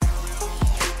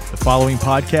following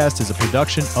podcast is a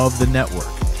production of the network.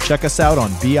 Check us out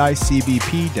on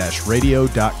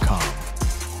bicbp-radio.com.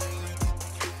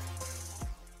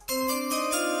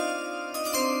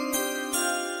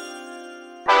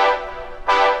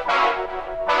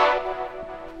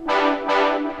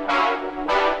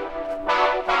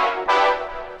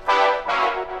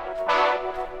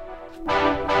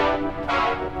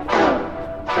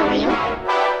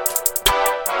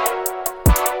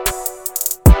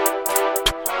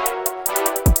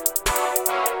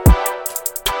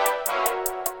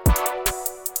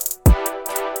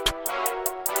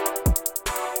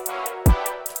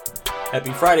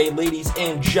 Happy Friday, ladies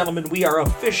and gentlemen. We are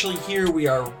officially here. We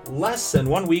are less than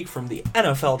 1 week from the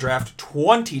NFL Draft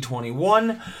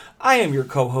 2021. I am your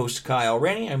co-host, Kyle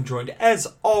Rainey. I'm joined, as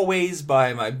always,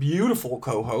 by my beautiful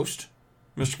co-host,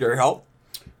 Mr. Gary Halt.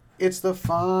 It's the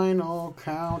final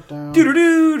countdown.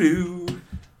 Do-do-do-do.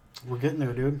 We're getting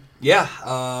there, dude. Yeah,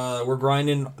 we're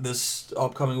grinding. This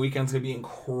upcoming weekend's going to be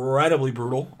incredibly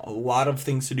brutal. A lot of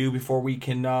things to do before we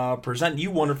can present you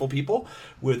wonderful people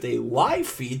with a live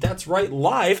feed. That's right,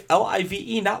 live,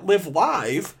 L-I-V-E, not live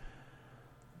live.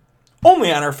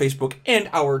 Only on our Facebook and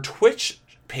our Twitch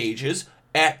pages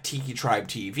at Tiki Tribe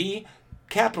TV.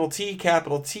 Capital T,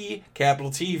 capital T, capital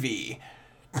TV.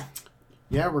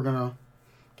 Yeah, we're going to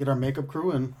get our makeup crew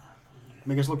and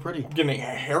make us look pretty. Getting a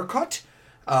haircut.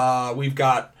 We've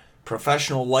got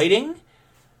professional lighting.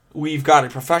 We've got a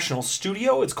professional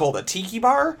studio. It's called a Tiki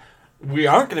Bar. We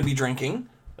aren't going to be drinking.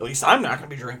 At least I'm not going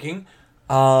to be drinking.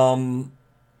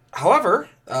 However,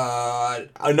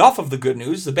 enough of the good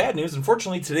news. The bad news,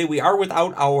 unfortunately, today we are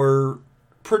without our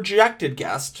projected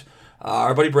guest.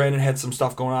 Our buddy Brandon had some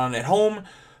stuff going on at home.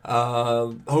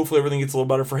 Hopefully everything gets a little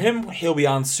better for him. He'll be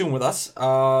on soon with us.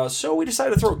 So we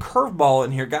decided to throw a curveball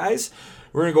in here, guys.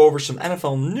 We're going to go over some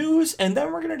NFL news, and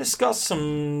then we're going to discuss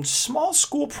some small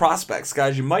school prospects,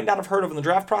 guys you might not have heard of in the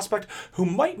draft prospect, who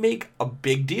might make a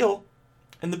big deal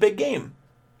in the big game.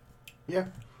 Yeah.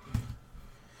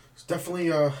 There's definitely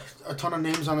a ton of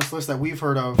names on this list that we've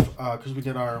heard of because we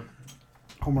did our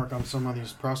homework on some of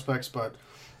these prospects, but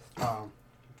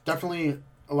definitely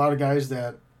a lot of guys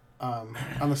that on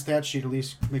the stat sheet at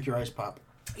least make your eyes pop.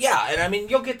 Yeah, and I mean,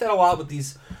 you'll get that a lot with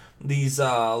these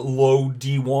low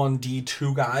D1,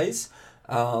 D2 guys.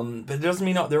 But it doesn't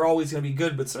mean they're always going to be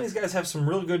good. But some of these guys have some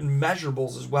really good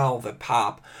measurables as well that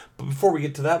pop. But before we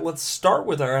get to that, let's start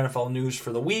with our NFL news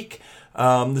for the week.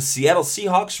 The Seattle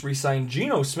Seahawks re-signed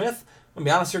Geno Smith. I'm going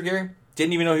to be honest here, Gary.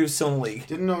 Didn't even know he was still in the league.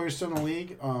 Didn't know he was still in the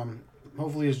league.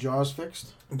 Hopefully his jaw's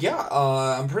fixed. Yeah,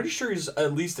 I'm pretty sure he's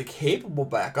at least a capable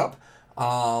backup.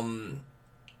 But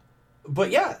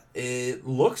yeah, it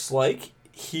looks like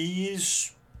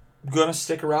he's gonna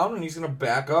stick around and he's gonna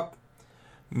back up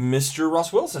Mr.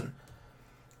 Russ Wilson.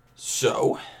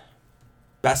 So,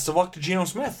 best of luck to Geno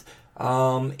Smith.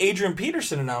 Adrian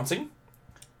Peterson announcing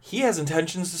he has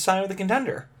intentions to sign with a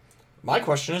contender. My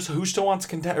question is, who still wants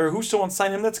to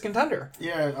sign him that's a contender?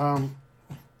 Yeah,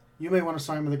 you may want to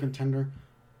sign with a contender,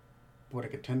 but a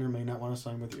contender may not want to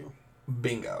sign with you.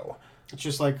 Bingo. It's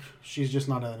just like she's just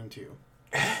not that into you.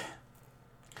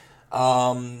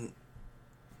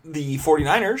 The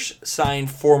 49ers signed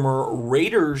former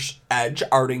Raiders edge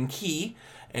Arden Key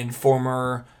and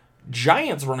former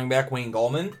Giants running back Wayne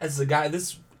Gallman as the guy. This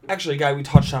is actually a guy we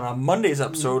touched on Monday's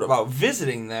episode about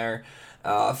visiting there.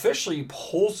 Officially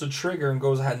pulls the trigger and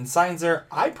goes ahead and signs there.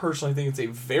 I personally think it's a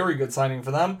very good signing for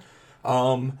them.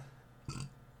 They've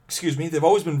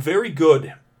always been very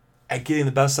good at getting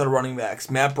the best out of running backs.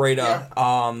 Matt Breida.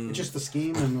 Yeah. Just the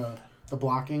scheme and the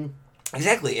blocking.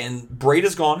 Exactly, and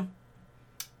Breida's gone.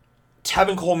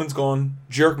 Tevin Coleman's gone.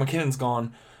 Jerick McKinnon's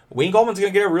gone. Wayne Gallman's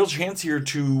going to get a real chance here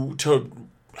to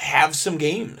have some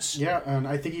games. Yeah, and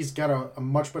I think he's got a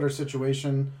much better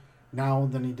situation now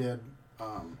than he did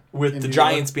with the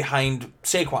Giants behind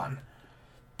Saquon.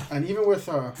 And even with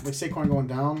Saquon going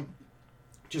down,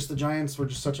 just the Giants were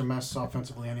just such a mess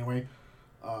offensively anyway.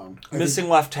 Missing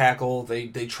left tackle.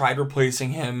 They tried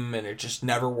replacing him, and it just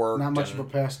never worked. Not much of a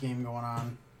pass game going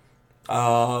on.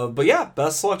 But yeah,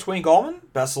 best of luck to Wayne Gallman.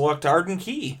 Best of luck to Arden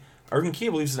Key. Arden Key, I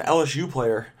believe, is an LSU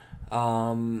player.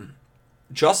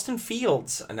 Justin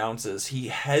Fields announces he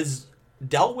has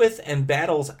dealt with and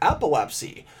battles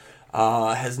epilepsy.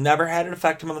 Has never had it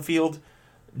affect him on the field.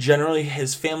 Generally,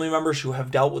 his family members who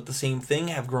have dealt with the same thing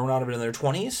have grown out of it in their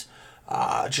 20s.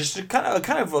 Just a kind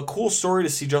of a cool story to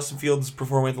see Justin Fields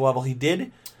performing at the level he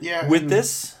did. Yeah, with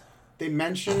this. They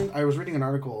mentioned, I was reading an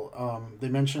article, they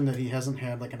mentioned that he hasn't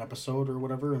had like an episode or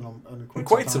whatever in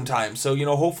quite some time. So,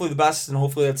 hopefully the best and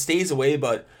hopefully that stays away.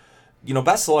 But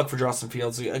best of luck for Justin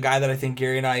Fields, a guy that I think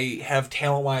Gary and I have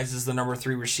talent-wise is the number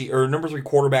 3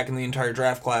 quarterback in the entire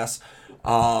draft class.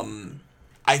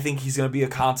 I think he's going to be a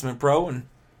consummate pro, and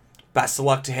best of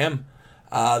luck to him.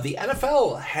 The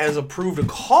NFL has approved a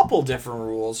couple different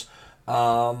rules.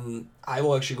 I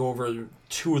will actually go over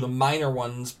 2 of the minor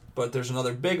ones, but there's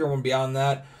another bigger one beyond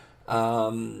that.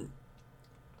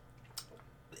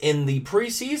 In the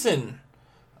preseason,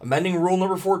 amending rule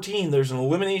number 14, there's an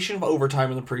elimination of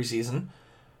overtime in the preseason.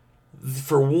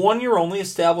 For 1 year only,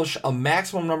 establish a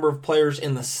maximum number of players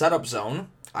in the setup zone.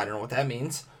 I don't know what that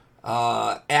means.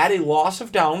 Add a loss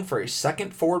of down for a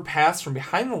second forward pass from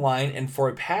behind the line and for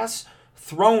a pass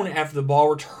thrown after the ball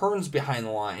returns behind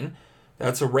the line.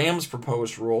 That's a Rams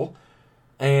proposed rule.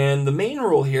 And the main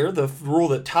rule here, the rule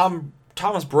that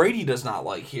Thomas Brady does not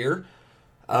like here,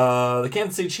 the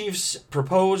Kansas City Chiefs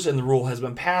proposed, and the rule has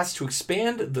been passed, to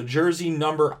expand the jersey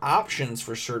number options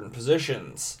for certain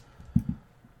positions.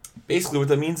 Basically what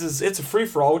that means is it's a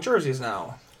free-for-all with jerseys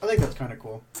now. I think that's kind of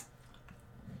cool.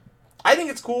 I think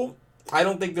it's cool. I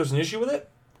don't think there's an issue with it.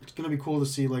 It's going to be cool to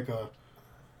see like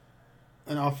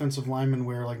an offensive lineman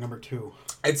wear like number 2.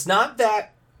 It's not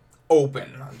that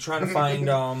open. I'm trying to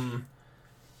find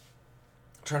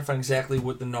exactly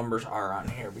what the numbers are on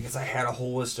here because I had a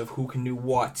whole list of who can do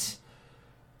what.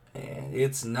 And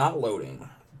it's not loading.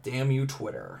 Damn you,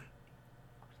 Twitter.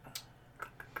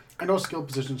 I know skill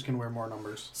positions can wear more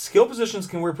numbers. Skill positions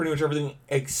can wear pretty much everything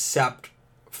except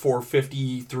for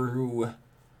 50 through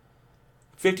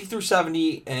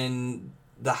 70 and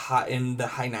the high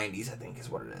 90s, I think is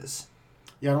what it is.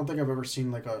 Yeah, I don't think I've ever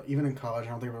seen even in college, I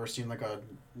don't think I've ever seen like a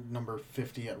number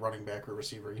 50 at running back or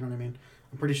receiver. You know what I mean?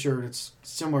 I'm pretty sure it's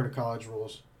similar to college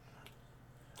rules.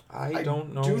 I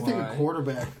don't know. I do think a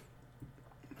quarterback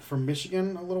from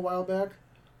Michigan a little while back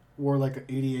wore like an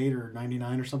 88 or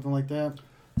 99 or something like that.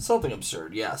 Something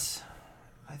absurd, yes.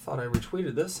 I thought I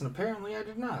retweeted this, and apparently I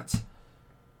did not.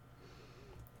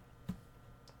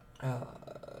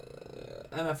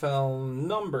 NFL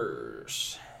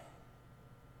numbers.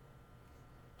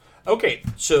 Okay,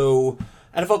 so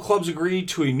NFL clubs agreed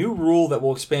to a new rule that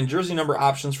will expand jersey number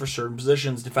options for certain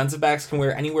positions. Defensive backs can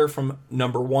wear anywhere from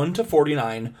number 1 to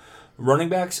 49. Running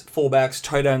backs, fullbacks,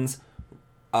 tight ends,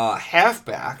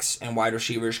 halfbacks, and wide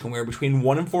receivers can wear between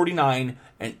 1 and 49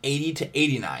 and 80 to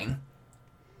 89.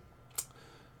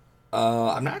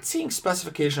 I'm not seeing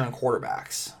specification on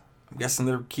quarterbacks. I'm guessing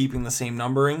they're keeping the same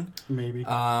numbering. Maybe.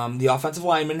 The offensive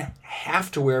linemen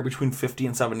have to wear between 50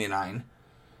 and 79.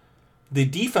 The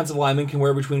defensive linemen can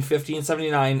wear between 50 and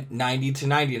 79, 90 to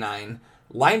 99.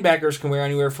 Linebackers can wear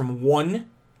anywhere from 1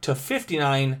 to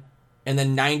 59, and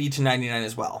then 90 to 99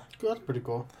 as well. That's pretty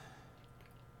cool.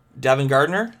 Devin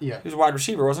Gardner? Yeah. He was a wide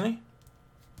receiver, wasn't he?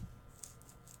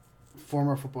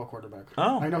 Former football quarterback.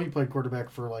 Oh. I know he played quarterback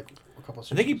for like a couple of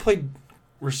seasons. I think he played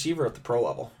receiver at the pro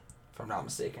level, if I'm not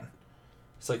mistaken.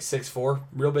 He's like 6'4",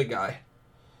 real big guy.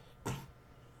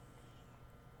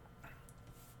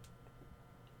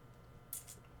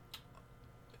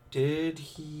 Did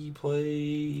he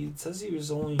play... It says he was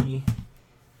only...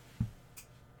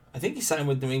 I think he signed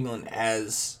with New England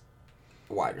as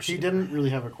a wide receiver. He didn't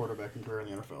really have a quarterbacking career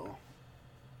in the NFL.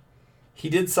 He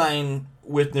did sign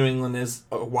with New England as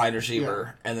a wide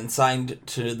receiver, and then signed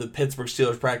to the Pittsburgh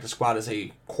Steelers practice squad as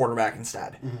a quarterback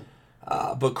instead.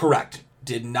 Mm-hmm. But correct,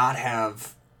 did not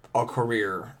have a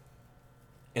career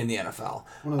in the NFL.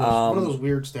 One of those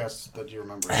weird stats that you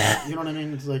remember. You know what I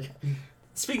mean? It's like...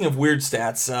 Speaking of weird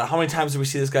stats, how many times did we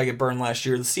see this guy get burned last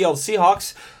year? The Seattle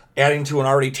Seahawks, adding to an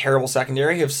already terrible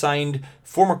secondary, have signed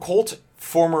former Colt,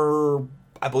 former,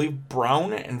 I believe,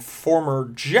 Brown, and former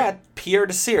Jet, Pierre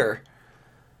Desir.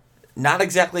 Not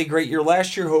exactly a great year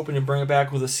last year, hoping to bring it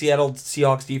back with a Seattle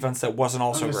Seahawks defense that wasn't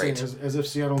also great. Say, as if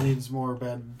Seattle needs more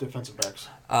bad defensive backs.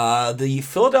 The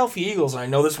Philadelphia Eagles, and I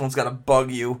know this one's got to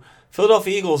bug you,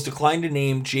 Philadelphia Eagles declined to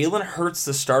name Jalen Hurts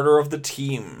the starter of the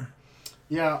team.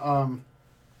 Yeah,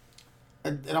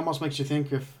 it almost makes you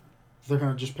think if they're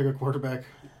going to just pick a quarterback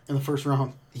in the first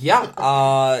round. Yeah,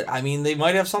 I mean, they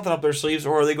might have something up their sleeves,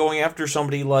 or are they going after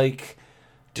somebody like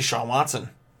Deshaun Watson?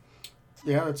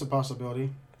 Yeah, that's a possibility.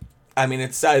 I mean,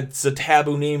 it's a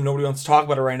taboo name. Nobody wants to talk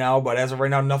about it right now, but as of right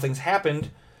now, nothing's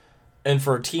happened. And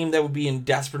for a team that would be in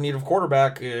desperate need of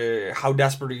quarterback, how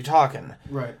desperate are you talking?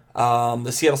 Right.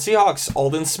 The Seattle Seahawks,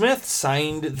 Aldon Smith,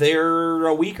 signed there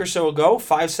a week or so ago.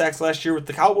 5 sacks last year with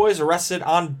the Cowboys, arrested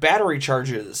on battery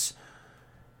charges.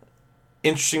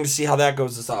 Interesting to see how that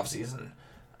goes this offseason.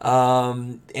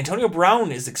 Antonio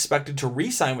Brown is expected to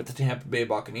re-sign with the Tampa Bay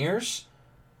Buccaneers.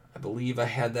 I believe I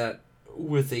had that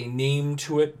with a name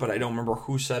to it, but I don't remember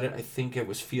who said it. I think it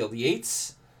was Field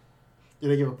Yates.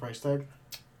 Did they give a price tag?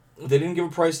 They didn't give a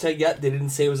price tag yet. They didn't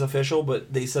say it was official,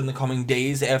 but they said in the coming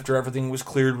days after everything was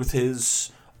cleared with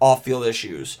his off-field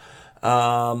issues.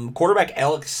 Quarterback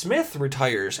Alex Smith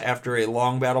retires after a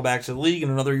long battle back to the league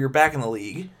and another year back in the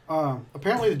league.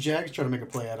 Apparently the Jags tried to make a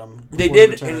play at him. They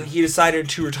did, and he decided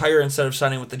to retire instead of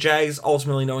signing with the Jags,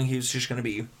 ultimately knowing he was just going to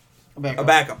be a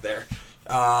backup there.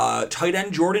 Tight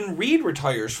end Jordan Reed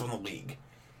retires from the league.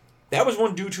 That was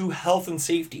one due to health and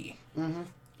safety. Mm-hmm.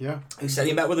 Yeah. He said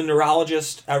he met with a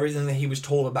neurologist, everything that he was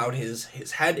told about his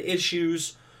head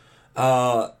issues,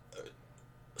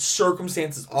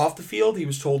 circumstances off the field, he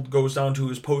was told goes down to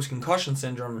his post-concussion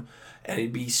syndrome, and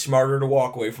he'd be smarter to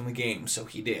walk away from the game, so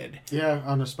he did. Yeah,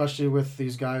 and especially with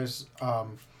these guys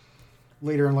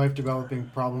later in life developing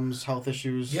problems, health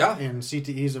issues, and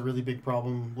CTE is a really big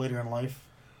problem later in life.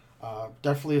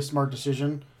 Definitely a smart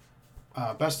decision.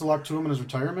 Best of luck to him in his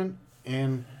retirement,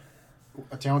 and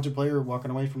a talented player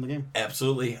walking away from the game.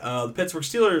 Absolutely. The Pittsburgh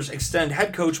Steelers extend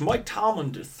head coach Mike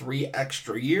Tomlin to 3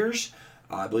 extra years.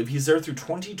 I believe he's there through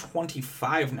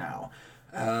 2025 now.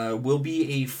 Will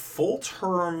be a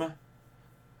full-term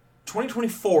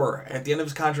 2024. At the end of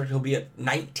his contract, he'll be at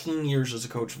 19 years as a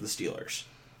coach of the Steelers.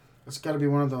 It's got to be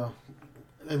one of the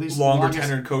at least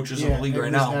longer-tenured coaches in the league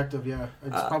right now. Active, yeah.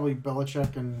 It's probably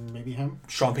Belichick and maybe him.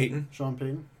 Sean Payton.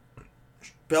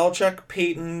 Belichick,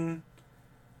 Payton,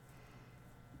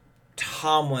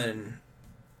 Tomlin,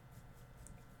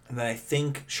 and then I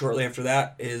think shortly after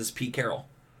that is Pete Carroll.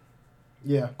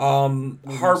 Yeah.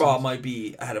 Harbaugh might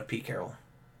be ahead of Pete Carroll.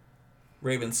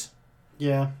 Ravens.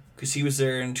 Yeah. Because he was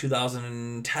there in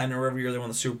 2010 or every year they won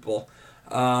the Super Bowl.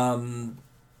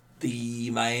 The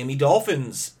Miami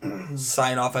Dolphins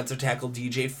sign offensive tackle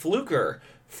DJ Fluker,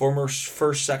 former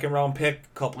second round pick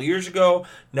a couple of years ago.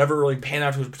 Never really panned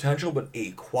out to his potential, but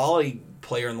a quality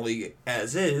player in the league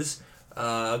as is.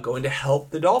 Going to help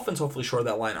the Dolphins hopefully shore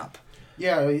that lineup.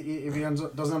 Yeah, if he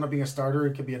doesn't end up being a starter,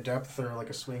 it could be a depth or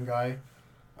like a swing guy.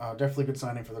 Definitely good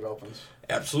signing for the Dolphins.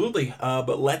 Absolutely.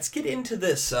 But let's get into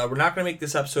this. We're not going to make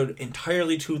this episode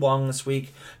entirely too long this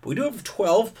week, but we do have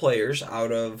 12 players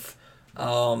out of,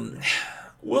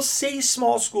 we'll say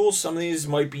small schools. Some of these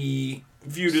might be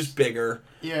viewed as bigger.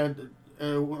 Yeah,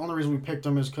 the only reason we picked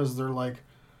them is because they're not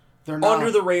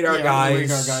under the radar guys. Under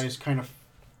the radar guys kind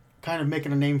of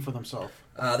making a name for themselves.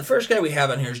 The first guy we have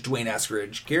on here is Dwayne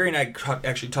Eskridge. Gary and I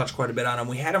actually touched quite a bit on him.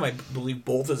 We had him, I believe,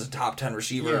 both as a top 10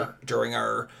 receiver during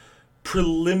our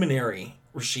preliminary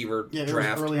receiver draft. It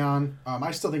was early on. I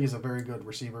still think he's a very good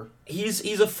receiver.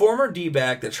 He's a former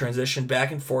D-back that transitioned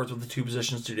back and forth with the two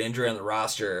positions due to injury on the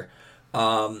roster.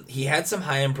 He had some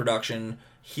high-end production.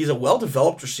 He's a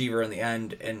well-developed receiver in the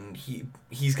end, and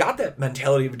he's got that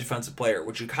mentality of a defensive player,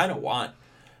 which you kind of want.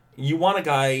 You want a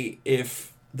guy,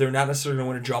 if they're not necessarily going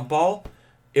to win a jump ball,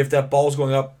 if that ball's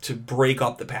going up to break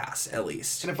up the pass, at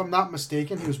least. And if I'm not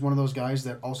mistaken, he was one of those guys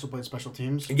that also played special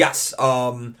teams. Yes.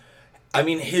 I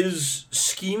mean, his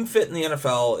scheme fit in the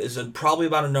NFL is probably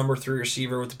about a number 3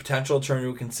 receiver with the potential to turn into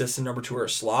a consistent number 2 or a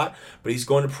slot, but he's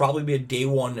going to probably be a day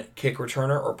 1 kick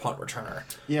returner or punt returner.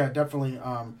 Yeah, definitely.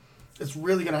 It's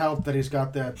really going to help that he's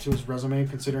got that to his resume,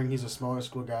 considering he's a smaller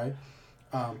school guy.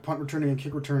 Punt returning and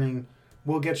kick returning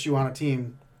will get you on a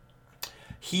team.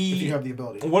 If you have the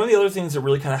ability. One of the other things that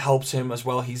really kind of helps him as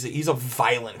well, he's a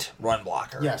violent run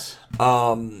blocker. Yes. It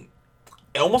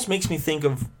almost makes me think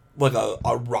of like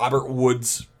a Robert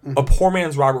Woods, a poor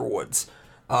man's Robert Woods.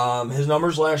 His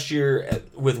numbers last year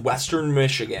with Western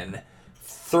Michigan,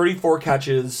 34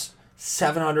 catches,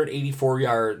 784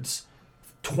 yards,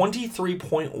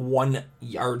 23.1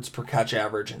 yards per catch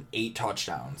average, and 8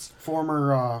 touchdowns.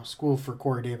 Former school for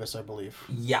Corey Davis, I believe.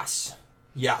 Yes.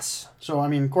 So, I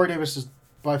mean, Corey Davis is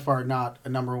by far not a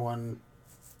number 1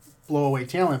 blow-away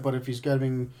talent, but if he's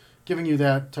giving you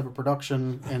that type of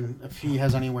production, and if he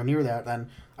has anywhere near that, then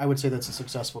I would say that's a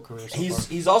successful career so far.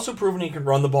 He's also proven he can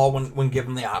run the ball when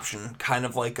given the option, kind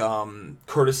of like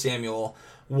Curtis Samuel.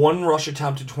 1 rush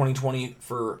attempt in 2020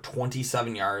 for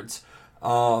 27 yards.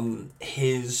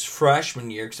 His freshman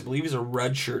year, because I believe he's a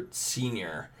redshirt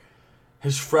senior,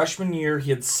 his freshman year he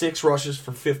had 6 rushes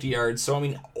for 50 yards, so I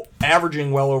mean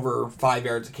averaging well over 5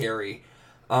 yards a carry.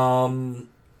 Going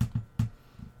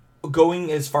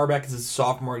as far back as his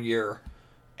sophomore year,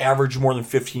 averaged more than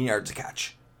 15 yards a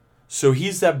catch. So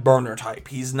he's that burner type.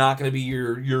 He's not going to be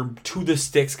your to the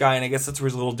sticks guy, and I guess that's where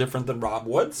he's a little different than Rob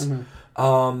Woods.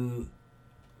 Mm-hmm.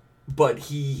 But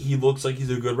he looks like he's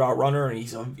a good route runner, and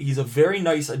he's a very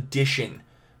nice addition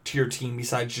to your team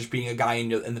besides just being a guy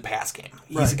in the pass game.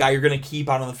 He's a guy you're going to keep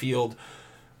out on the field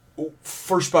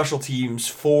for special teams,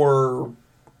 for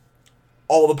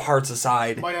all the parts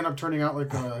aside. Might end up turning out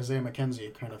like a Isaiah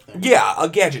McKenzie kind of thing. Yeah, a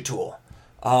gadget tool.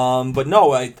 But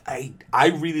no, I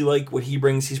really like what he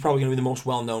brings. He's probably going to be the most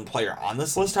well-known player on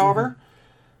this list, however.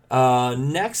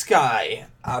 Next guy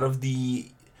out of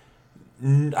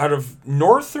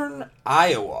Northern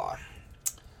Iowa.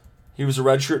 He was a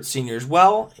redshirt senior as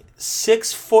well.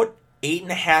 6 foot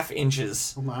 8.5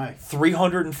 inches. Oh my.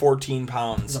 314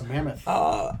 pounds. He's a mammoth.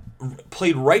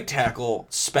 Played right tackle,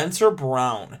 Spencer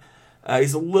Brown.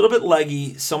 He's a little bit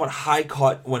leggy, somewhat high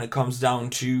cut when it comes down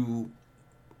to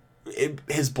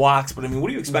his blocks. But I mean, what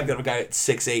do you expect out of a guy at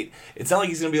 6'8"? It's not like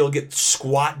he's going to be able to get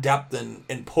squat depth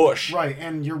and push. Right,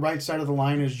 and your right side of the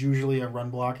line is usually a run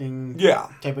blocking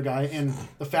type of guy. And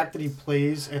the fact that he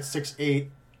plays at 6'8"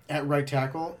 at right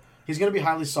tackle, he's going to be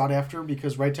highly sought after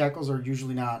because right tackles are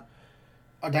usually not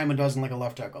a dime a dozen like a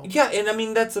left tackle. Yeah, and I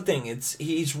mean that's the thing.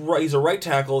 He's a right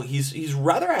tackle. He's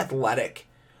rather athletic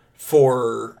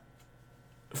for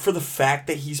the fact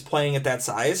that he's playing at that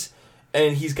size,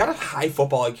 and he's got a high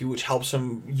football IQ, which helps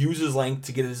him use his length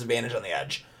to get his advantage on the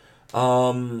edge.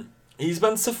 He's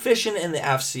been sufficient in the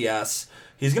FCS.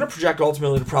 He's going to project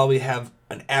ultimately to probably have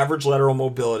an average lateral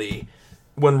mobility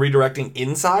when redirecting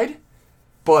inside,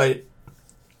 but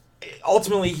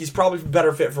ultimately, he's probably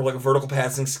better fit for like a vertical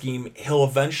passing scheme. He'll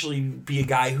eventually be a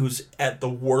guy who's at the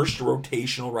worst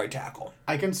rotational right tackle.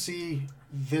 I can see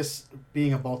this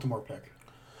being a Baltimore pick.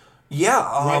 Yeah.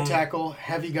 Right tackle,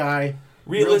 heavy guy.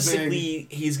 Realistically,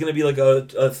 he's going to be like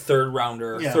a third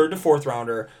rounder, third to fourth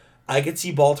rounder. I could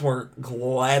see Baltimore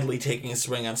gladly taking a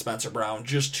swing on Spencer Brown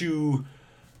just to,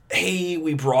 hey,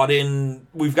 we've got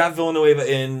Villanueva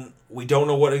in. We don't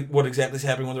know what exactly is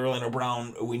happening with Orlando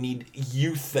Brown. We need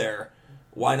youth there.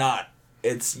 Why not?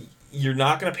 You're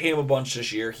not going to pay him a bunch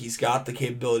this year. He's got the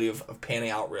capability of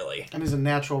panning out, really. And he's a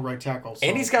natural right tackle. So.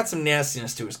 And he's got some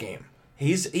nastiness to his game.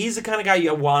 He's the kind of guy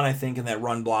you want, I think, in that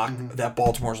run block that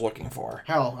Baltimore's looking for.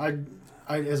 Hell,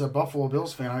 I as a Buffalo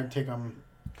Bills fan, I'd take him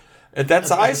at that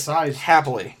size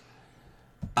happily.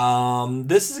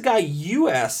 This is a guy you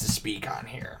asked to speak on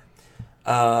here.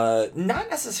 Not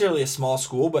necessarily a small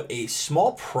school, but a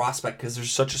small prospect because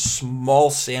there's such a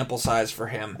small sample size for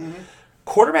him.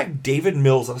 Quarterback David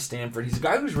Mills out of Stanford. He's a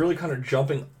guy who's really kind of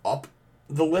jumping up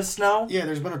the list now. Yeah,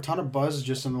 there's been a ton of buzz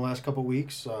just in the last couple of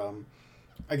weeks.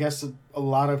 I guess a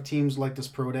lot of teams like this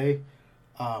pro day.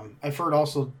 I've heard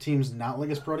also teams not like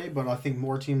his pro day, but I think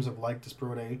more teams have liked his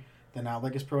pro day than not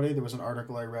like his pro day. There was an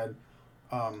article I read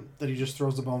that he just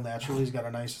throws the ball naturally. He's got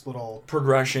a nice little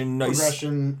progression.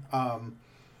 And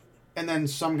then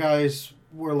some guys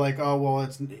were like, "Oh well,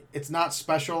 it's not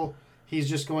special. He's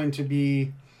just going to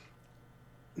be."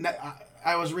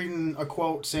 I was reading a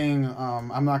quote saying,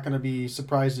 "I'm not going to be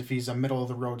surprised if he's a middle of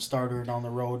the road starter down the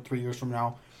road 3 years from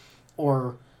now,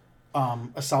 or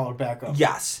a solid backup."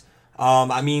 Yes,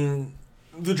 I mean.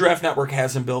 The Draft Network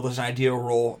has him build as an ideal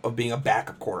role of being a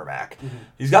backup quarterback.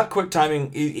 He's got quick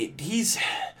timing. This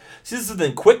is the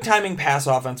thing. Quick timing pass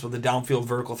offense with a downfield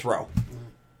vertical throw.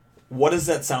 What does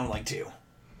that sound like to you?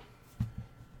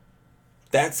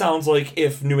 That sounds like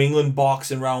if New England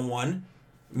balks in round 1,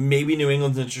 maybe New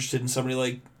England's interested in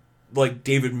somebody like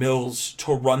David Mills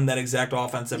to run that exact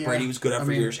offense that Brady was good at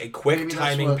for years. A quick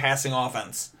timing passing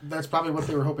offense. That's probably what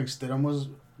they were hoping Stidham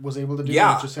was able to do.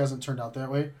 Yeah. It just hasn't turned out that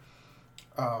way.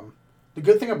 The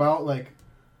good thing about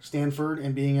Stanford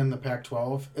and being in the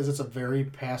Pac-12 is it's a very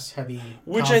pass-heavy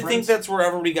Which conference. I think that's where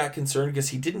everybody got concerned because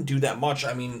he didn't do that much.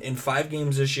 I mean, in 5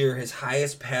 games this year, his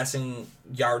highest passing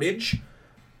yardage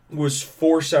was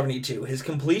 472. His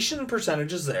completion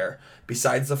percentage is there,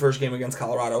 besides the first game against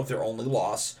Colorado, their only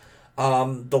loss.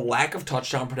 The lack of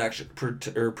touchdown production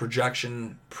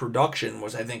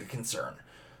was, I think, a concern.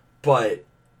 But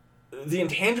the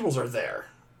intangibles are there.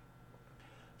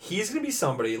 He's going to be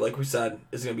somebody, like we said,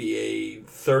 is going to be a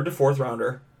third to fourth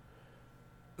rounder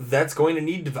that's going to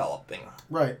need developing.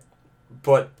 Right.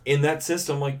 But in that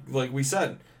system, like we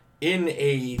said, in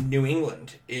a New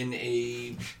England,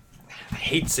 I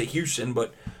hate to say Houston,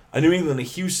 but a New England, a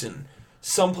Houston,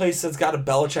 someplace that's got a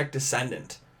Belichick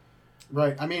descendant.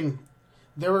 Right. I mean,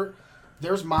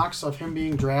 there's mocks of him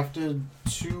being drafted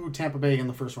to Tampa Bay in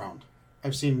the first round.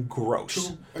 I've seen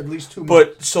at least 2 mocks.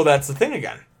 But, so that's the thing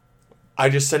again. I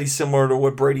just said he's similar to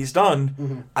what Brady's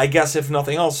done. I guess if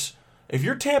nothing else, if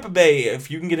you're Tampa Bay,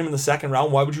 if you can get him in the second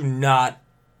round, why would you not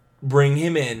bring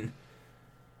him in?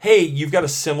 Hey, you've got a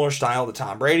similar style to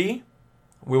Tom Brady.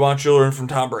 We want you to learn from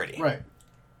Tom Brady. Right.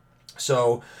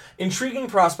 So, intriguing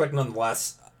prospect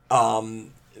nonetheless.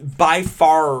 By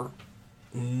far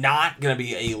not going to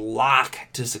be a lock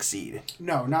to succeed.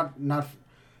 No, not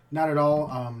at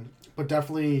all. But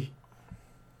definitely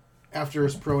after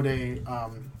his pro day,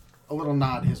 a little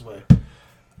nod his way.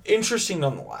 Interesting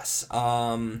nonetheless.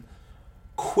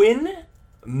 Quinn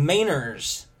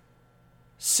Mainers,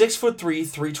 6'3",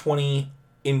 320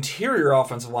 interior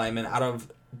offensive lineman out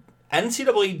of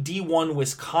NCAA D1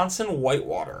 Wisconsin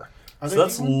Whitewater. So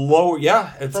that's D1? lower.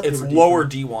 Yeah, it's lower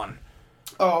D1.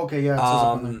 Oh, okay, yeah. It says up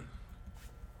on there.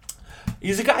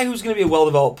 He's a guy who's going to be a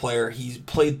well-developed player. He's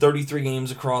played 33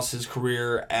 games across his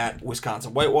career at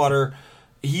Wisconsin Whitewater.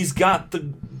 He's got the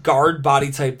guard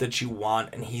body type that you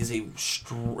want, and he's a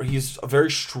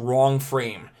very strong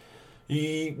frame.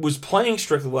 He was playing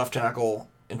strictly left tackle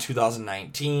in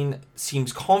 2019.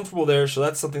 Seems comfortable there, so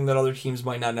that's something that other teams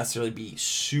might not necessarily be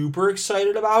super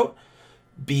excited about,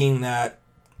 being that,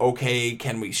 okay,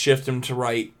 can we shift him to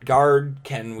right guard?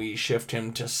 Can we shift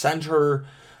him to center?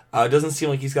 It doesn't seem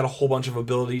like he's got a whole bunch of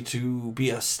ability to be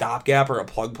a stopgap or a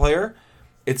plug player.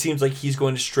 It seems like he's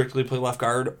going to strictly play left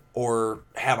guard or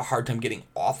have a hard time getting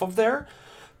off of there.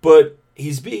 But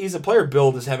he's a player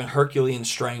billed as having Herculean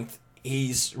strength.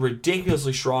 He's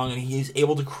ridiculously strong, and he's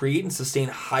able to create and sustain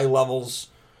high levels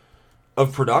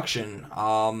of production.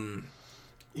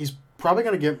 He's probably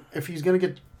going to get, if he's going to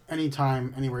get any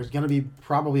time anywhere, he's going to be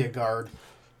probably a guard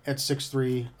at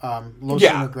 6'3", low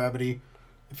center of gravity.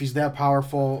 If he's that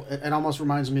powerful, it almost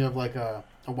reminds me of like a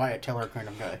Wyatt Teller kind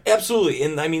of guy. Absolutely,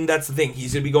 and I mean that's the thing.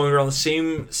 He's going to be going around the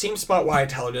same spot Wyatt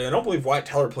Teller did. I don't believe Wyatt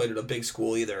Teller played at a big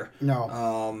school either.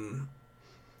 No.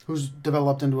 Who's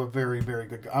developed into a very, very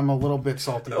good guy. I'm a little bit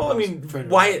salty. Well, I mean,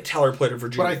 Wyatt Teller played at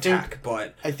Virginia Tech,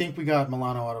 but I think we got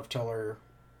Milano out of Teller,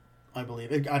 I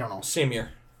believe. I don't know. Same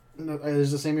year. No, is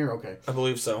it the same year? Okay. I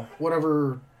believe so.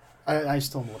 Whatever. I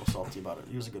still am a little salty about it.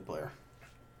 He was a good player.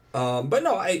 But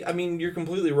no, I mean, you're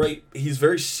completely right. He's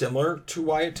very similar to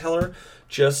Wyatt Teller,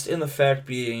 just in the fact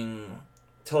being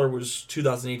Teller was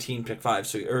 2018 pick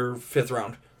 5, or 5th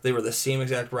round. They were the same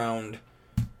exact round,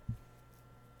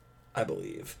 I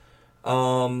believe.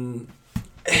 Off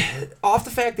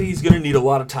the fact that he's going to need a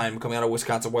lot of time coming out of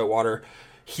Wisconsin Whitewater,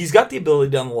 he's got the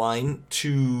ability down the line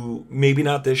to, maybe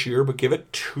not this year, but give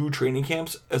it 2 training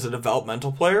camps as a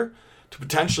developmental player to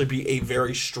potentially be a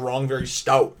very strong, very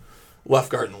stout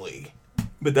left guard in the league.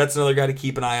 But that's another guy to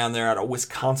keep an eye on there out of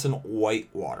Wisconsin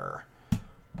Whitewater.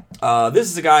 This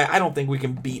is a guy, I don't think we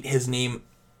can beat his name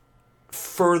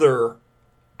further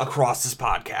across this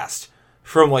podcast.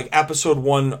 From like episode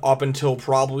 1 up until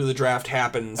probably the draft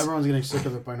happens. Everyone's getting sick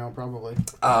of it by now, probably.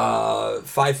 5'9",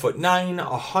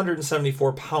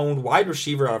 174-pound wide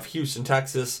receiver out of Houston,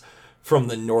 Texas, from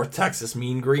the North Texas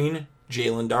Mean Green,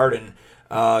 Jalen Darden.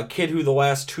 Kid who the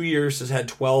last 2 years has had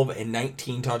 12 and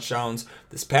 19 touchdowns.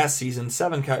 This past season,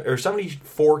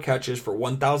 74 catches for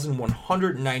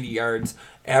 1,190 yards,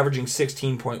 averaging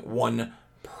 16.1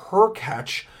 per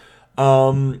catch.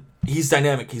 He's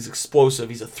dynamic. He's explosive.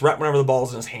 He's a threat whenever the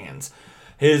ball's in his hands.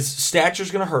 His stature's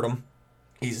going to hurt him.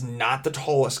 He's not the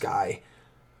tallest guy.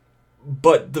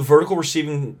 But the vertical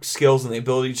receiving skills and the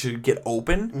ability to get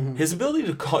open, his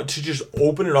ability to just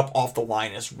open it up off the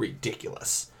line is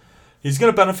ridiculous. He's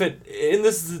going to benefit, and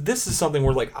this is something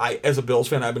where, like, as a Bills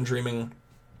fan, I've been dreaming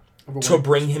to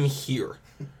bring him here.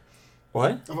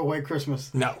 What? Of a white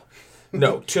Christmas. No.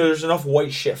 There's enough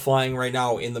white shit flying right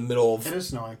now in the middle of it is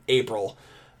snowing. April.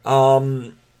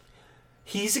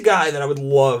 He's a guy that I would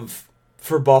love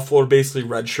for Buffalo to basically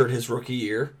redshirt his rookie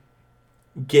year,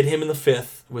 get him in the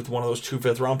 5th with one of those 2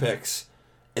 5th-round picks,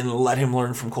 and let him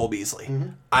learn from Cole Beasley.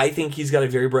 I think he's got a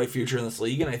very bright future in this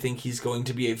league, and I think he's going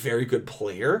to be a very good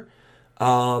player.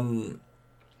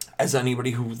 As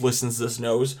anybody who listens to this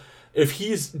knows, if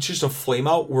he's just a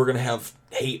flameout, we're going to have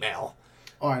hate mail.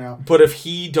 Oh, I know. But if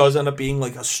he does end up being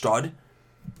like a stud,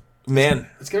 man.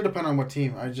 It's going to depend on what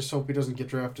team. I just hope he doesn't get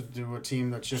drafted to a team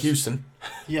that's just... Houston.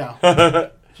 Yeah.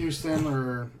 Houston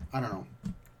or... I don't know.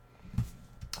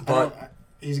 But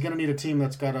he's going to need a team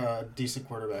that's got a decent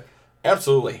quarterback.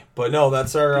 Absolutely. But no,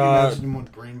 that's our... Can you imagine him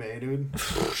with Green Bay, dude?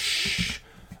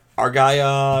 Our guy,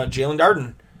 Jalen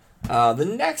Darden. The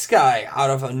next guy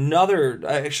out of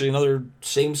another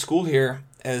same school here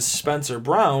as Spencer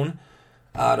Brown,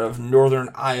 out of Northern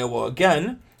Iowa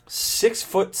again,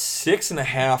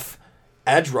 6'6.5"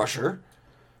 edge rusher,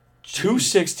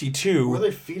 262. Where are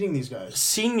they feeding these guys?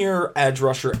 Senior edge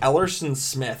rusher Ellerson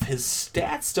Smith. His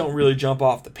stats don't really jump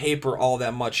off the paper all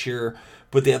that much here,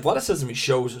 but the athleticism he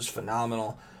shows is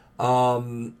phenomenal.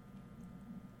 I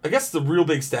guess the real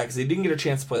big stat, because he didn't get a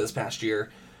chance to play this past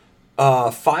year.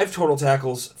 5 total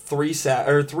tackles, 3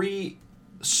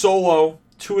 solo,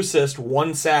 2 assists,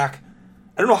 1 sack.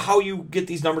 I don't know how you get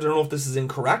these numbers. I don't know if this is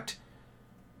incorrect.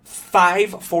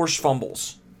 5 forced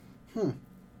fumbles.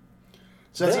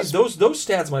 So those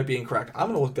stats might be incorrect. I'm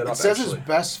going to look that up. It says his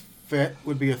best fit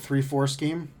would be a 3-4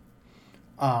 scheme,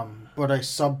 but a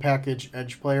sub-package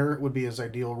edge player would be his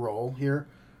ideal role here.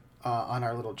 on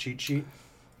our little cheat sheet.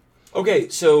 Okay,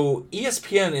 so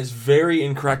ESPN is very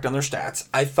incorrect on their stats.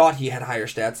 I thought he had higher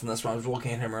stats than this when I was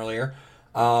looking at him earlier.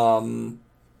 Show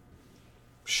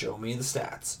me the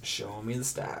stats. Show me the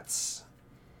stats.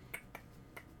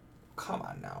 Come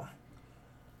on now.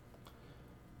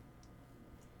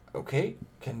 Okay,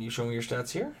 can you show me your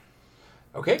stats here?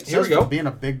 Okay, here we go. Being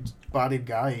a big-bodied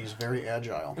guy, he's very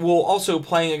agile. Well, also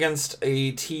playing against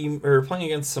a team, or playing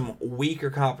against some weaker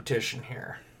competition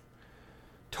here.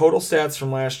 Total stats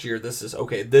from last year, this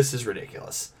is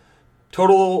ridiculous.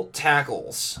 Total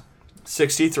tackles,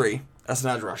 63 as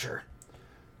an edge rusher.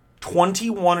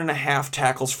 21.5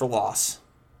 tackles for loss.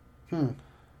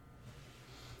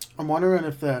 I'm wondering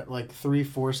if that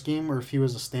 3-4 scheme or if he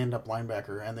was a stand-up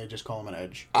linebacker and they just call him an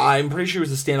edge. I'm pretty sure he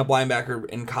was a stand-up linebacker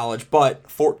in college,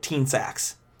 but 14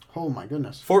 sacks. Oh my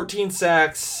goodness. 14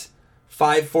 sacks,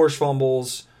 5 forced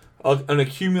fumbles, an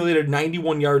accumulated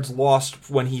 91 yards lost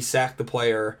when he sacked the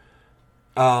player.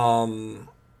 Every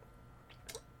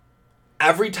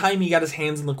time he got his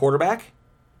hands on the quarterback,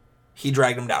 he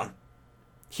dragged him down.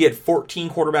 He had 14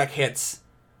 quarterback hits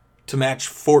to match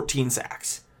 14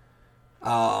 sacks.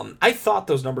 I thought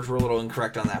those numbers were a little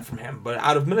incorrect on that from him, but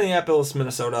out of Minneapolis,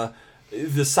 Minnesota,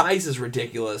 the size is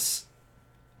ridiculous.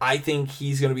 I think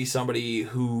he's going to be somebody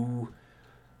who...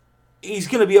 He's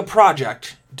going to be a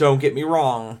project, don't get me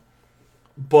wrong,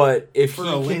 but if For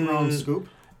a late round scoop?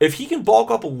 If he can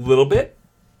bulk up a little bit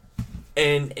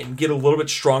and get a little bit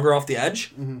stronger off the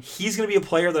edge, he's going to be a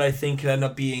player that I think could end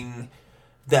up being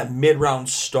that mid-round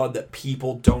stud that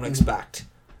people don't expect.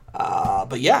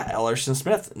 But yeah, Ellerson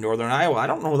Smith, Northern Iowa. I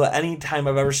don't know that any time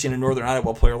I've ever seen a Northern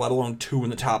Iowa player, let alone 2 in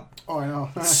the top I know.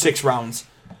 6 rounds.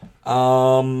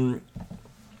 Another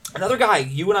guy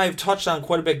you and I have touched on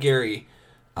quite a bit, Gary.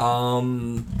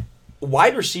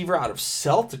 Wide receiver out of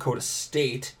South Dakota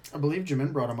State. I believe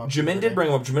Jamin brought him up. Jamin did bring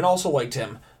him up. Jamin also liked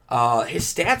him. His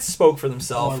stats spoke for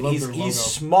themselves. He's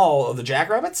small of the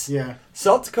Jackrabbits. Yeah.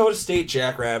 South Dakota State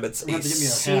Jackrabbits. A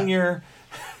senior,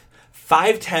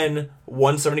 5'10",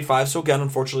 175. So again,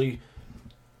 unfortunately,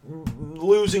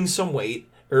 losing some weight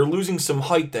or losing some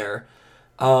height there.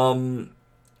 Only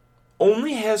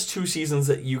has 2 seasons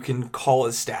that you can call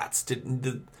as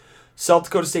stats. South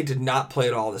Dakota State did not play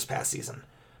at all this past season.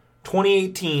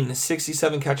 2018,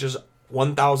 67 catches,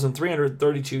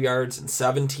 1,332 yards, and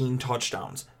 17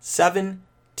 touchdowns.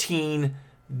 17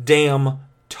 damn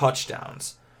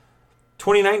touchdowns.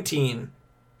 2019,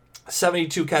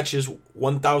 72 catches,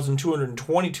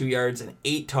 1,222 yards, and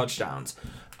 8 touchdowns.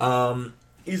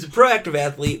 He's a proactive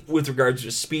athlete with regards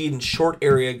to speed and short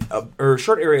area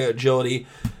agility.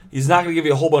 He's not going to give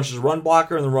you a whole bunch of run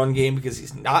blocker in the run game because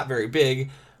he's not very big.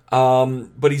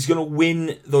 But he's going to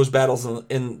win those battles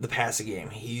in the passing game.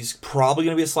 He's probably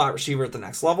going to be a slot receiver at the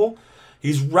next level.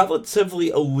 He's relatively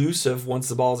elusive once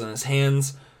the ball's in his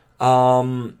hands.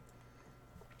 Draft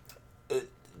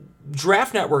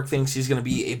Network thinks he's going to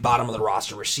be a bottom of the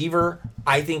roster receiver.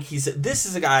 I think this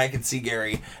is a guy I could see,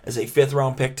 Gary, as a 5th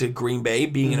round pick to Green Bay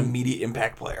being an immediate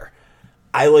impact player.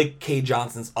 I like Cade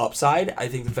Johnson's upside. I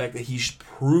think the fact that he's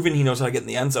proven he knows how to get in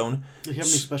the end zone. Did he have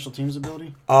any special teams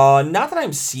ability? Not that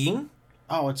I'm seeing.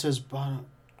 Oh, it says bottom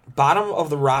of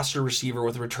the roster receiver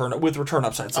with return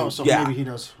upside. So, maybe he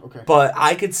does. Okay. But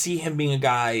I could see him being a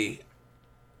guy.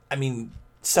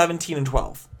 17 and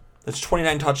 12. That's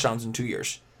 29 touchdowns in 2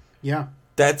 years. Yeah.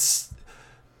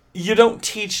 You don't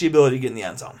teach the ability to get in the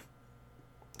end zone,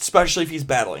 especially if he's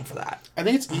battling for that. I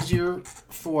think it's easier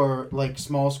for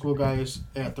small school guys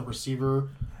at the receiver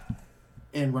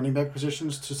and running back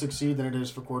positions to succeed than it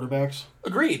is for quarterbacks.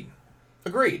 Agreed.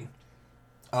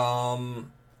 I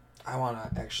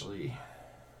want to actually,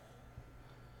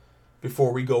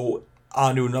 before we go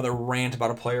on to another rant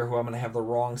about a player who I'm going to have the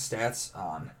wrong stats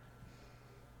on,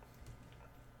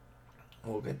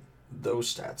 we'll get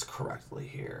those stats correctly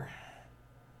here.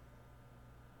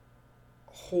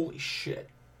 Holy shit.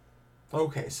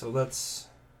 Okay, so that's...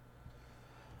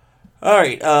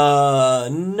 Alright,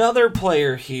 another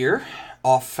player here.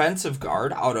 Offensive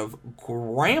guard out of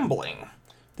Grambling.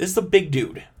 This is the big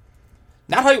dude.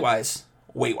 Not height-wise,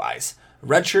 weight-wise.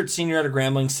 Redshirt senior out of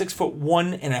Grambling,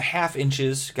 6'1.5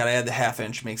 inches. Gotta add the half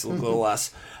inch, makes it look a little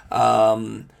less.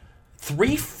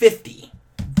 350.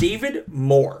 David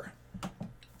Moore.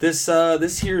 This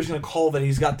here is going to call that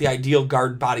he's got the ideal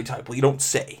guard body type. Well, you don't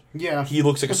say. Yeah. He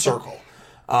looks like a circle.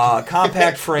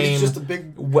 Compact frame. He's just a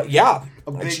big... A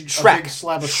big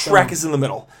slab of stone. Shrek is in the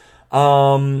middle.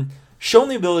 Shown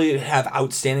the ability to have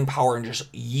outstanding power and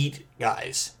just yeet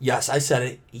guys. Yes, I said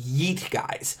it. Yeet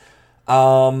guys.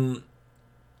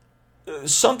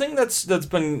 something that's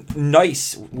been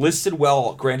nice, listed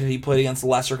well. Granted, he played against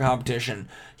lesser competition.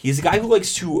 He's a guy who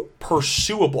likes to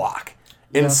pursue a block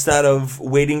instead of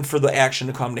waiting for the action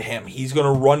to come to him. He's going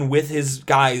to run with his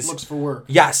guys. Looks for work.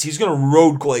 Yes, he's going to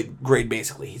road grade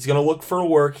basically. He's going to look for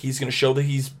work. He's going to show that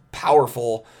he's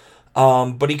powerful,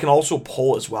 but he can also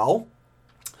pull as well.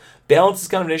 Balance is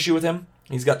kind of an issue with him.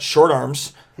 He's got short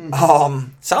arms.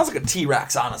 Sounds like a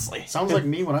T-Rex, honestly. Sounds like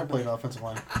me when I played offensive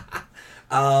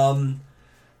line.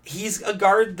 He's a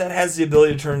guard that has the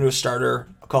ability to turn into a starter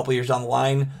a couple years down the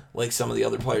line, like some of the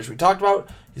other players we talked about.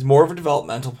 He's more of a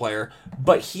developmental player,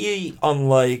 but he,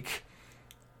 unlike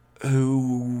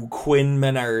Quinn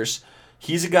Meners,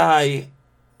 he's a guy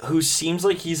who seems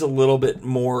like he's a little bit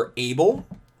more able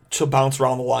to bounce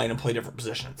around the line and play different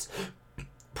positions.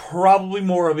 Probably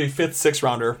more of a 5th, 6th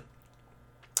rounder,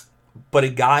 but a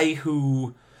guy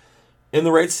who, in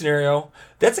the right scenario,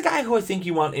 that's a guy who I think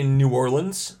you want in New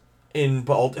Orleans, in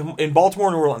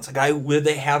Baltimore, New Orleans, a guy where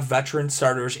they have veteran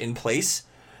starters in place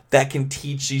that can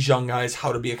teach these young guys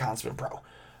how to be a consummate pro.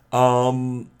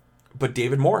 But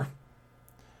David Moore.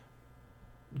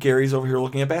 Gary's over here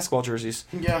looking at basketball jerseys.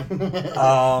 Yeah.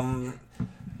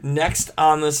 Next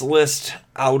on this list,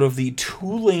 out of the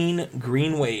Tulane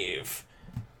Green Wave,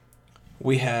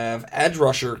 we have edge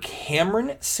rusher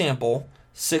Cameron Sample,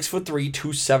 6'3",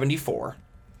 274.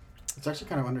 It's actually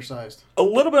kind of undersized. A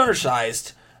little bit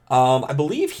undersized. I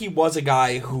believe he was a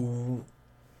guy who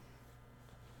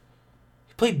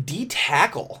played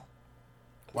D-tackle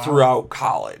throughout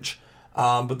college.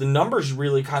 But the numbers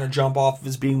really kind of jump off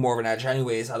as being more of an edge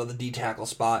anyways out of the D-tackle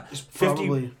spot. He's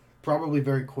probably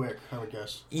very quick, I would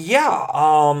guess.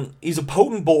 Yeah, he's a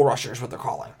potent bull rusher is what they're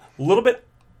calling. A little bit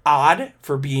odd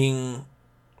for being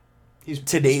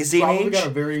today's day and age. Got a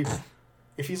very,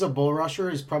 if he's a bull rusher,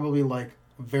 he's probably like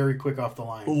very quick off the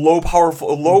line.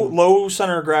 Low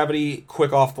center of gravity,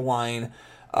 quick off the line.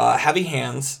 Heavy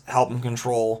hands help him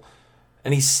control.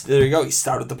 And there you go. He's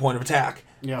stout at the point of attack.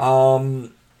 Yeah.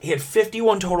 He had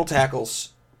 51 total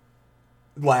tackles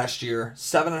last year,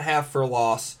 7.5 for a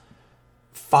loss,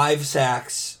 5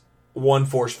 sacks, 1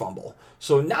 forced fumble.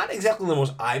 So not exactly the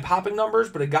most eye-popping numbers,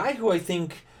 but a guy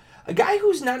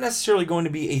who's not necessarily going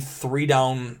to be a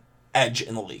 3-down edge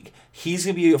in the league. He's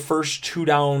going to be a first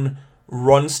 2-down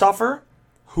run stuffer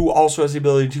who also has the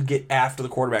ability to get after the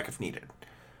quarterback if needed.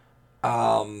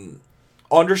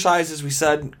 Undersized, as we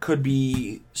said, could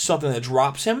be something that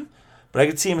drops him, but I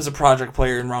could see him as a project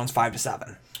player in rounds 5 to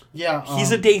 7. Yeah.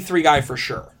 He's a day 3 guy for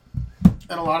sure.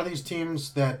 And a lot of these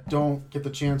teams that don't get the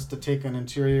chance to take an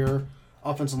interior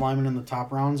offensive lineman in the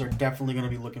top rounds are definitely going to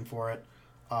be looking for it.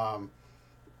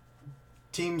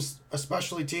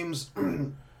 Especially teams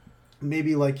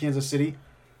maybe like Kansas City,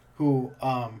 who,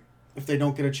 if they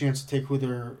don't get a chance to take who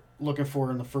they're looking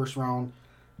for in the first round,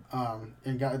 and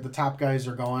the top guys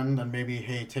are going, then maybe,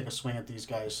 hey, take a swing at these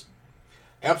guys.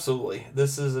 Absolutely.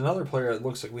 This is another player that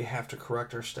looks like we have to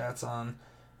correct our stats on.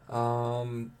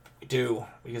 We do,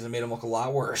 because it made him look a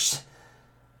lot worse.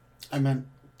 I meant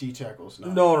D tackles.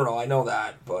 No, I know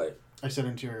that, but I said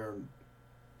interior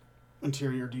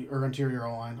D or interior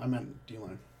O line. I meant D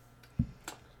line.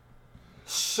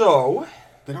 So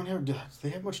they don't have. Do they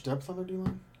have much depth on their D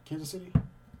line? Kansas City.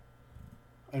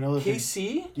 I know that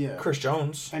KC. Yeah. Chris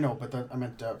Jones. I know, but I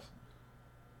meant depth.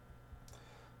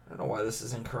 I don't know why this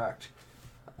is incorrect.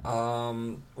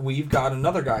 We've got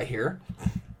another guy here.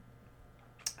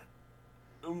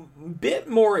 A bit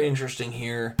more interesting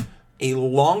here. A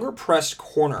longer pressed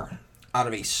corner out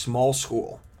of a small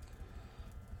school.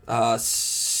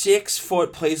 6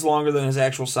 foot, plays longer than his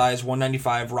actual size,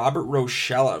 195. Robert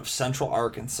Rochelle of Central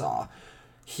Arkansas.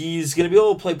 He's going to be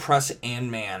able to play press and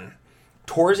man.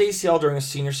 Tore his ACL during his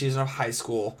senior season of high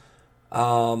school.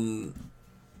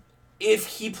 If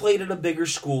he played at a bigger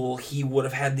school, he would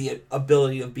have had the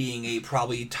ability of being a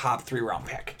probably top 3-round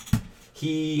pick.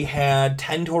 He had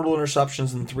 10 total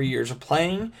interceptions in 3 years of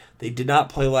playing. They did not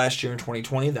play last year in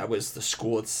 2020. That was the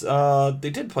school. They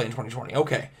did play in 2020.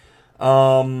 Okay.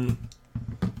 No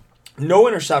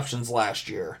interceptions last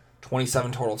year.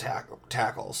 27 total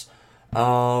tackles.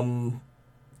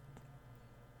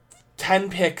 10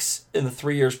 picks in the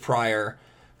 3 years prior.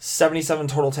 77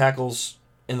 total tackles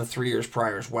in the 3 years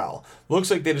prior as well. Looks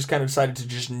like they just kind of decided to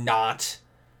just not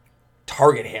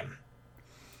target him.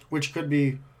 Which could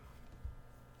be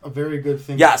a very good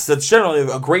thing. Yes, that's generally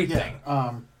a great thing.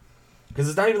 Because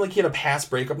it's not even like he had a pass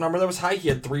breakup number that was high. He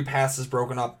had 3 passes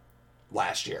broken up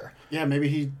last year. Yeah, maybe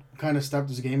he kind of stepped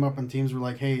his game up and teams were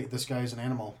like, hey, this guy's an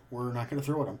animal. We're not going to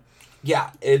throw at him.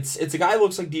 Yeah, it's a guy who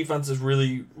looks like defense is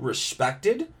really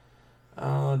respected.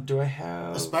 Do I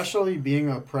have... Especially being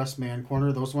a press man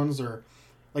corner, those ones are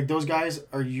Like, those guys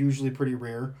are usually pretty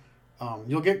rare.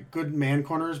 You'll get good man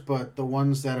corners, but the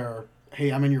ones that are,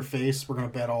 hey, I'm in your face, we're going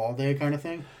to battle all day kind of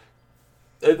thing.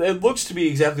 It looks to be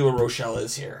exactly what Rochelle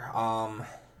is here.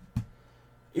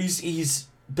 He's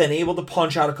been able to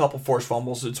punch out a couple forced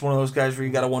fumbles. It's one of those guys where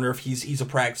you got to wonder if he's a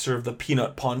practicer of the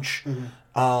peanut punch.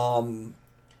 Mm-hmm.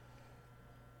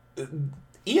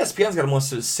 ESPN's got him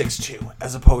listed as 6'2",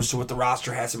 as opposed to what the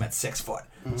roster has him at 6 foot.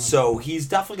 Mm-hmm. So he's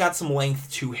definitely got some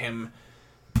length to him.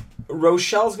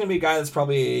 Rochelle's going to be a guy that's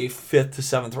probably a 5th to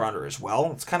 7th rounder as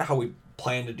well. It's kind of how we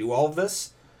plan to do all of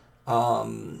this.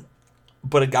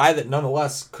 But a guy that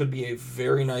nonetheless could be a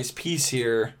very nice piece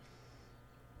here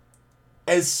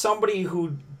as somebody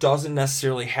who doesn't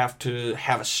necessarily have to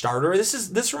have a starter.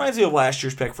 This reminds me of last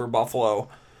year's pick for Buffalo.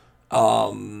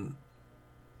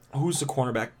 Who's the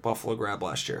cornerback Buffalo grabbed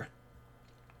last year?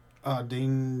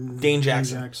 Dane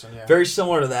Jackson. Yeah. Very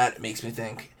similar to that, it makes me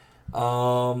think.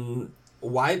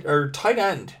 Wide or tight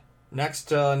end. Next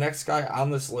guy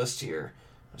on this list here.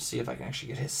 Let's see if I can actually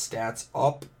get his stats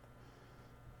up.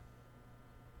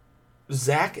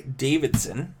 Zach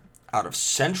Davidson out of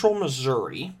Central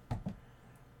Missouri.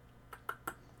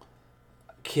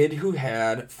 Kid who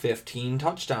had 15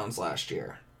 touchdowns last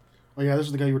year. Oh, yeah, this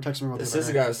is the guy you were texting me about. This is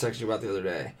the guy I was texting you about the other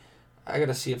day. I got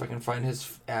to see if I can find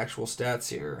his actual stats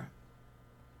here.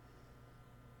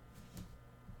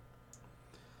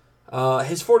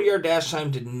 His 40-yard dash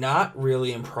time did not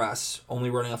really impress, only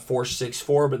running a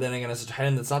 4.64, but then again, as a tight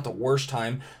end, that's not the worst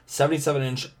time.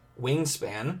 77-inch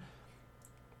wingspan.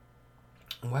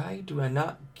 Why do I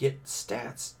not get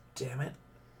stats? Damn it.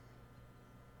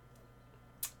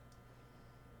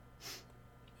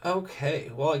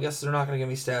 Okay, well, I guess they're not going to give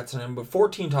me stats on him, but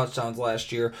 14 touchdowns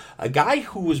last year. A guy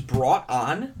who was brought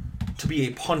on to be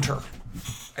a punter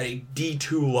at a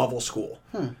D2 level school.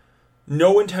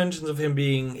 No intentions of him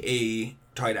being a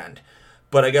tight end.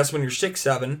 But I guess when you're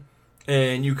 6'7",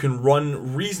 and you can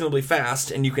run reasonably fast,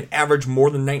 and you can average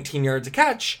more than 19 yards a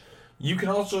catch, you can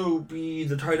also be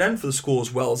the tight end for the school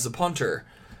as well as the punter.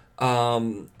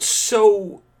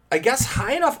 So I guess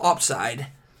high enough upside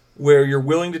where you're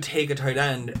willing to take a tight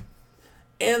end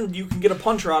and you can get a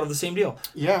punter out of the same deal.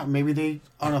 Yeah, maybe they,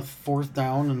 on a 4th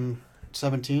down and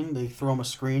 17, they throw him a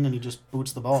screen and he just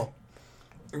boots the ball.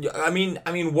 I mean,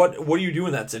 what do you do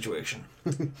in that situation?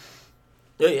 And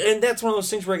that's one of those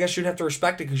things where I guess you'd have to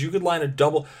respect it because you could line a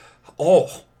double.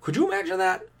 Oh, could you imagine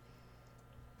that?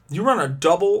 You run a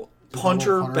double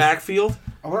punter backfield.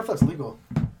 I wonder if that's legal.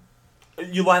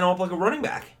 You line him up like a running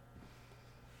back.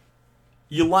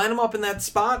 You line him up in that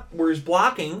spot where he's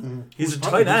blocking. He's a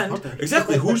tight end.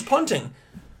 Exactly. Who's punting?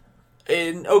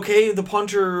 And okay, the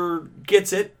punter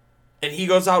gets it, and he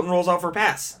goes out and rolls out for a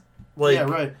pass. Like, yeah,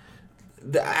 right.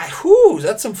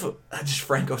 That's some. That just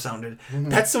Franco sounded.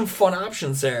 That's some fun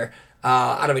options there.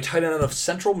 Out of a tight end out of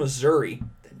Central Missouri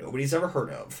that nobody's ever heard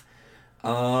of.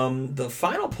 The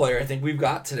final player I think we've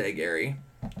got today, Gary,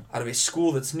 out of a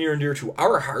school that's near and dear to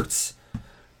our hearts,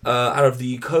 out of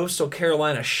the Coastal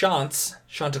Carolina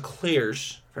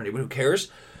Chanticleers, for anybody who cares,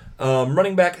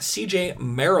 running back CJ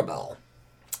Marable.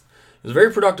 He was a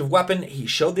very productive weapon. He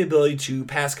showed the ability to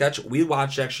pass catch. We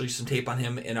watched actually some tape on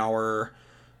him in our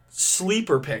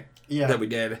sleeper pick that we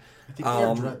did. I think he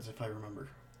had dreads, if I remember.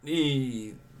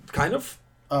 Kind of.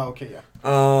 Oh, okay, yeah.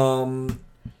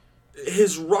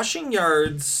 His rushing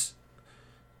yards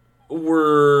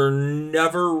were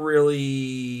never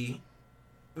really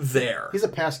there. He's a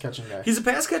pass-catching guy. He's a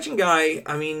pass-catching guy.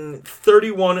 I mean,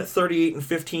 31, 38, and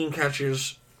 15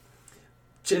 catches.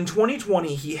 In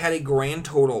 2020, he had a grand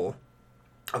total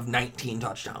of 19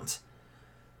 touchdowns.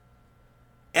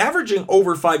 Averaging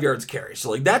over 5 yards carry. So,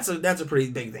 like, that's a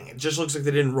pretty big thing. It just looks like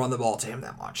they didn't run the ball to him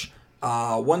that much.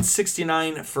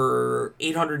 169 for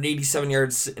 887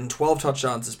 yards and 12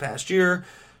 touchdowns this past year.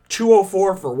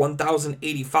 204 for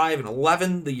 1,085 and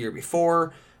 11 the year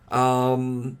before.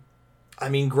 I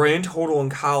mean, grand total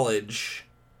in college,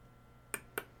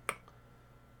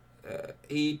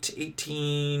 8,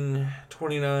 18,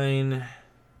 29,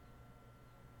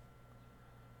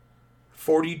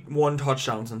 41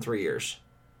 touchdowns in 3 years.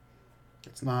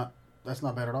 That's not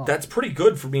bad at all. That's pretty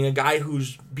good for being a guy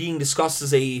who's being discussed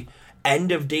as a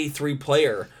end of day 3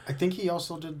 player. I think he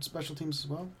also did special teams as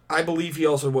well. I believe he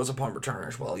also was a punt returner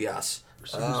as well, yes.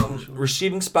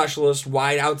 Receiving specialist,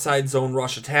 wide outside zone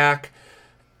rush attack.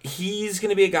 He's going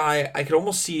to be a guy I could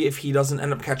almost see if he doesn't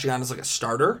end up catching on as like a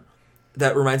starter.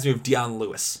 That reminds me of Deion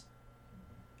Lewis.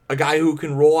 A guy who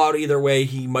can roll out either way.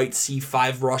 He might see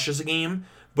 5 rushes a game,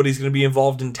 but he's going to be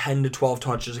involved in 10 to 12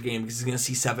 touches a game because he's going to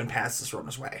see 7 passes thrown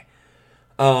his way.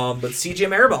 But CJ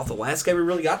Marable, the last guy we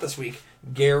really got this week.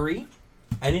 Gary,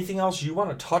 anything else you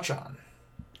want to touch on?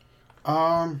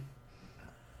 Not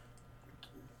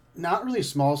really a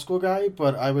small school guy,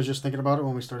 but I was just thinking about it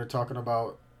when we started talking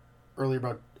about earlier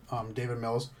about David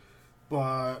Mills.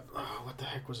 But what the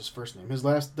heck was his first name?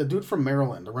 The dude from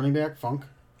Maryland, the running back, Funk.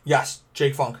 Yes,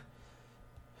 Jake Funk.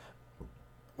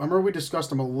 I remember we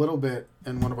discussed him a little bit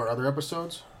in one of our other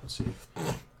episodes. Let's see.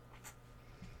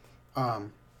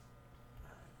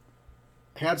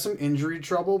 Had some injury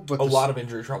trouble, but A lot of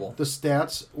injury trouble. The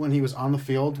stats when he was on the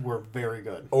field were very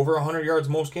good. Over 100 yards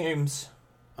most games.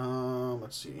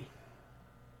 Let's see.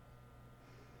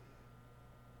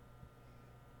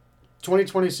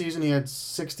 2020 season, he had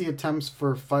 60 attempts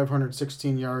for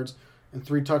 516 yards and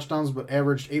 3 touchdowns, but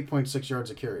averaged 8.6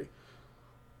 yards a carry.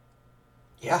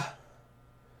 Yeah.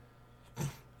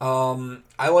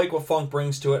 I like what Funk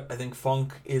brings to it. I think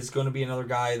Funk is going to be another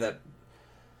guy that,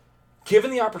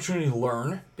 given the opportunity to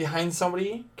learn behind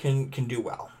somebody, can do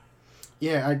well.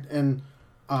 Yeah, I don't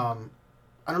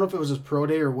know if it was his pro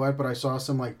day or what, but I saw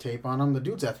some tape on him. The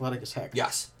dude's athletic as heck.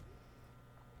 Yes.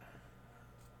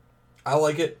 I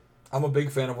like it. I'm a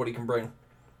big fan of what he can bring.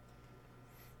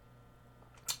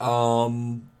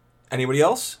 Anybody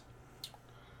else?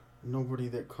 Nobody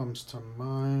that comes to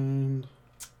mind.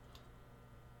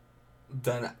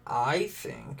 Then I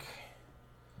think...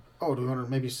 Oh, do you want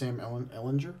to maybe Sam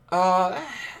Ellinger?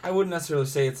 I wouldn't necessarily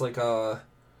say it's like a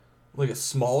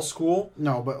small school.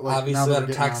 No, but obviously out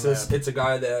of Texas, it's a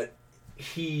guy that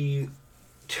he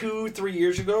 2-3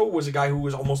 years ago was a guy who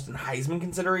was almost in Heisman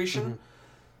consideration.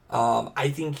 Mm-hmm. I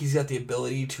think he's got the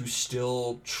ability to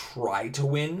still try to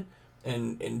win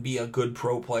and be a good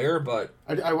pro player, but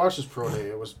I watched his pro day.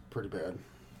 It was pretty bad.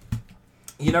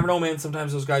 You never know, man.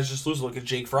 Sometimes those guys just lose. Look at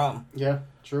Jake Fromm. Yeah,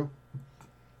 true.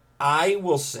 I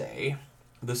will say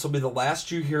this will be the last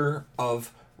you hear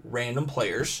of random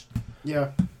players.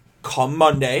 Yeah. Come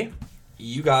Monday,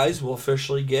 you guys will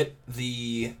officially get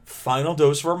the final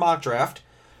dose of our mock draft.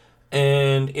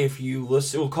 And if you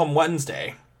listen, it will come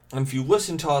Wednesday. And if you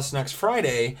listen to us next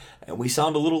Friday and we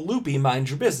sound a little loopy, mind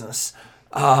your business.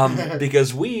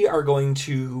 Because we are going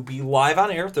to be live on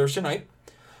air Thursday night.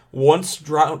 Once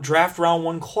draft round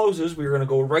 1 closes, we're going to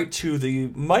go right to the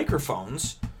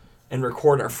microphones and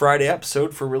record our Friday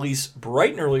episode for release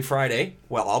bright and early Friday.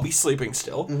 Well, I'll be sleeping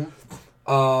still.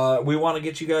 Mm-hmm. We want to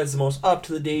get you guys the most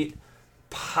up-to-the-date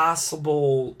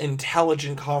possible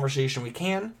intelligent conversation we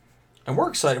can. And we're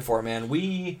excited for it, man.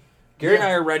 Gary and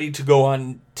I are ready to go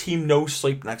on Team No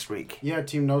Sleep next week. Yeah,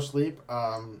 Team No Sleep.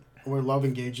 We love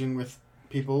engaging with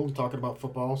people, talking about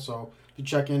football, so if you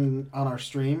check in on our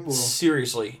stream,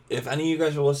 Seriously, if any of you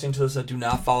guys are listening to this that do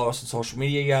not follow us on social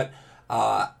media yet,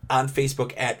 on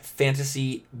Facebook at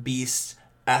Fantasy Beasts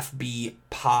FB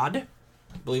Pod.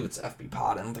 I believe it's FB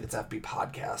Pod. I don't think it's FB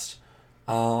Podcast.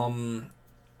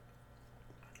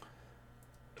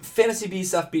 Fantasy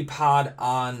Beasts FB Pod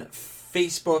on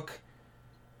Facebook.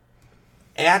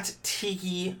 At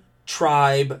Tiki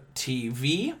Tribe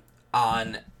TV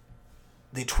on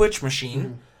the Twitch machine.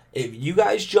 Mm-hmm. If you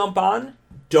guys jump on,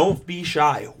 don't be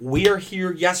shy. We are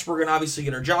here. Yes, we're going to obviously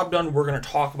get our job done. We're going to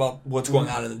talk about what's going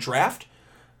on in the draft.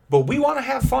 But we want to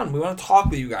have fun. We want to talk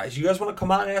with you guys. You guys want to come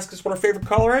on and ask us what our favorite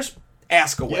color is?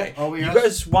 Ask away. Yeah, you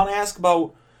guys want to ask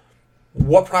about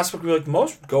what prospect we like the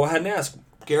most? Go ahead and ask.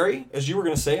 Gary, as you were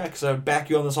going to say, because I would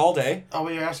back you on this all day. All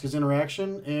we ask is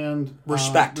interaction and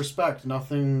respect. Respect.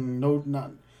 Nothing,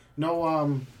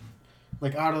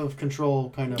 like out of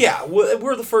control kind of. Yeah,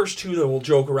 we're the first two that will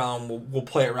joke around, we'll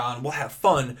play around, we'll have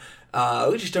fun.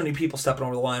 We just don't need people stepping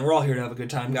over the line. We're all here to have a good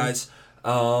time, guys.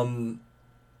 So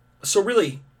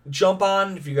really, jump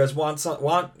on if you guys want.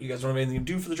 You guys don't have anything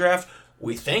to do for the draft.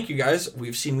 We thank you guys.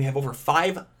 We have over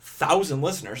 5,000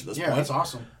 listeners at this point. Yeah, that's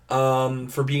awesome.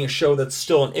 For being a show that's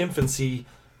still in infancy,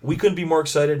 we couldn't be more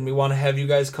excited, and we want to have you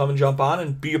guys come and jump on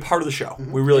and be a part of the show.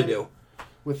 Mm-hmm. We really do.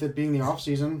 With it being the off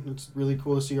season, it's really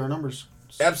cool to see our numbers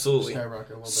absolutely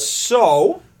skyrocket a little bit.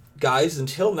 So, guys,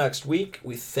 until next week,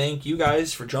 we thank you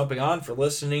guys for jumping on, for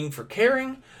listening, for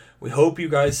caring. We hope you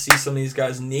guys see some of these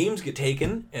guys' names get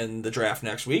taken in the draft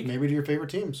next week. Maybe to your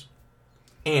favorite teams.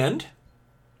 And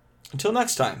until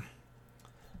next time,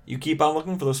 you keep on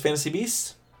looking for those fantasy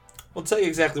beasts. We'll tell you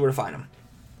exactly where to find them.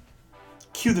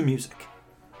 Cue the music.